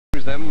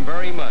endears them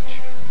very much.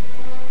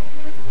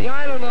 The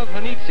island of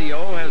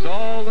Janitzio has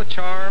all the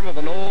charm of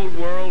an old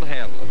world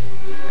hamlet,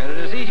 and it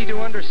is easy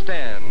to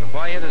understand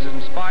why it has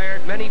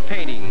inspired many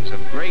paintings of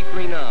great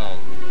renown.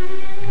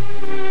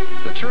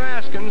 The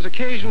Tarascans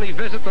occasionally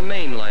visit the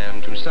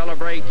mainland to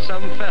celebrate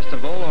some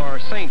festival or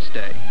saint's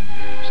day,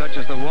 such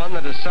as the one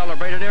that is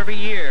celebrated every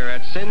year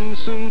at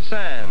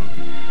Sinsunsan,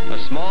 a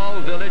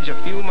small village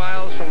a few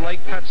miles from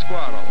Lake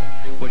Patzcuaro,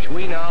 which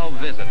we now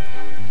visit.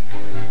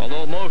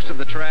 Although most of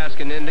the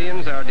Tarascan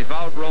Indians are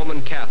devout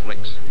Roman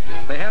Catholics,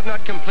 they have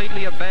not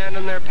completely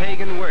abandoned their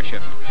pagan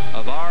worship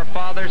of our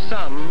Father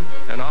Sun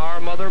and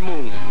our Mother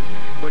Moon,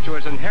 which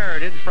was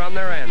inherited from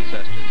their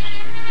ancestors.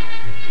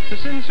 The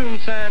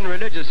Sinsunsan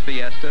religious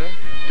fiesta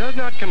does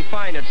not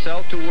confine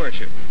itself to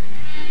worship.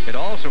 It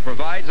also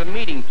provides a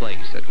meeting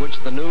place at which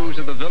the news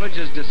of the village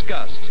is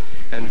discussed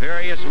and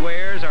various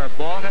wares are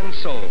bought and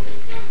sold,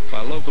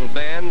 while local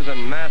bands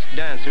and masked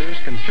dancers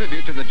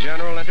contribute to the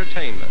general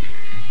entertainment.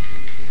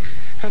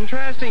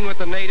 Contrasting with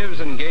the natives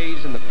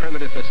engaged in the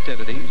primitive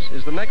festivities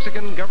is the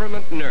Mexican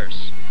government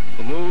nurse,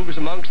 who moves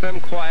amongst them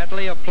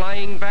quietly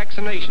applying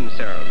vaccination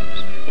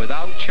serums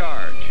without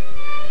charge.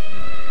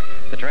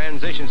 The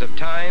transitions of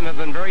time have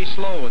been very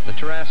slow with the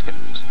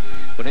Tarascans,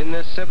 but in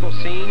this simple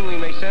scene we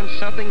may sense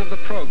something of the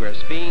progress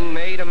being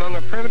made among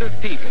a primitive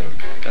people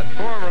that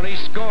formerly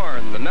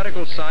scorned the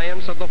medical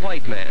science of the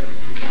white man.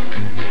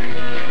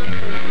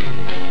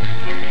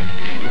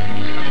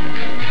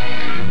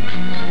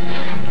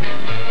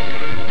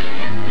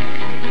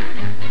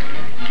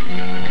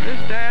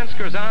 This dance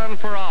goes on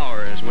for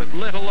hours with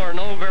little or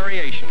no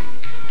variation,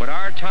 but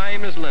our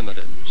time is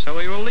limited, so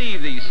we will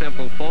leave these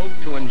simple folk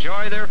to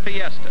enjoy their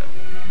fiesta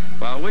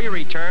while we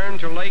return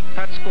to Lake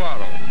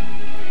Patzcuaro,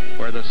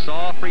 where the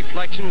soft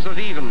reflections of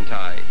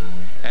eventide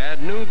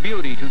add new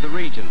beauty to the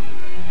region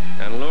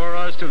and lure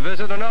us to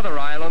visit another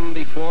island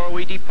before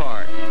we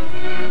depart.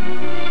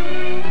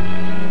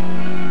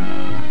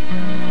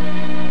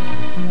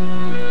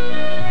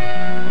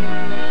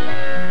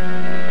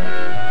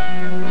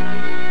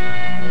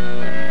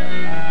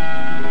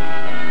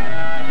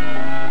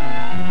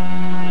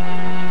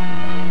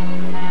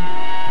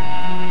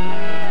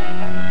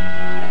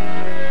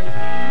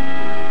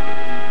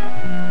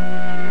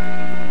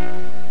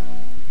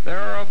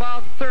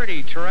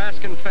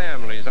 Tarascan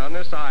families on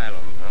this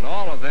island, and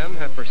all of them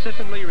have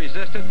persistently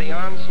resisted the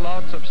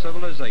onslaughts of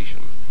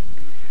civilization.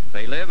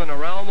 They live in a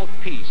realm of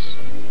peace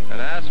and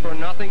ask for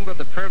nothing but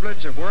the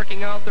privilege of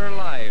working out their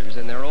lives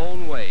in their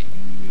own way,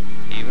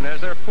 even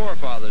as their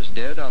forefathers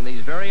did on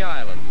these very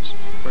islands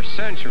for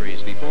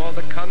centuries before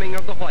the coming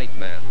of the white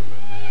man.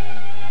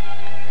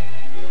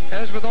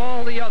 As with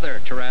all the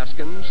other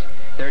Tarascans,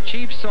 their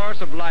chief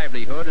source of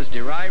livelihood is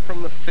derived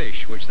from the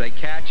fish which they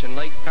catch in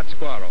Lake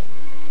Patzcuaro.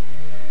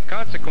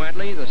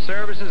 Consequently, the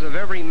services of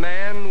every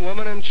man,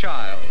 woman, and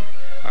child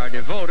are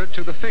devoted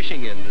to the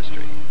fishing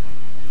industry.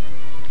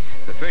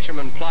 The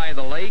fishermen ply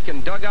the lake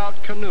in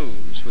dugout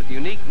canoes with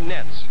unique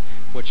nets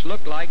which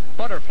look like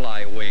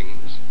butterfly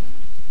wings.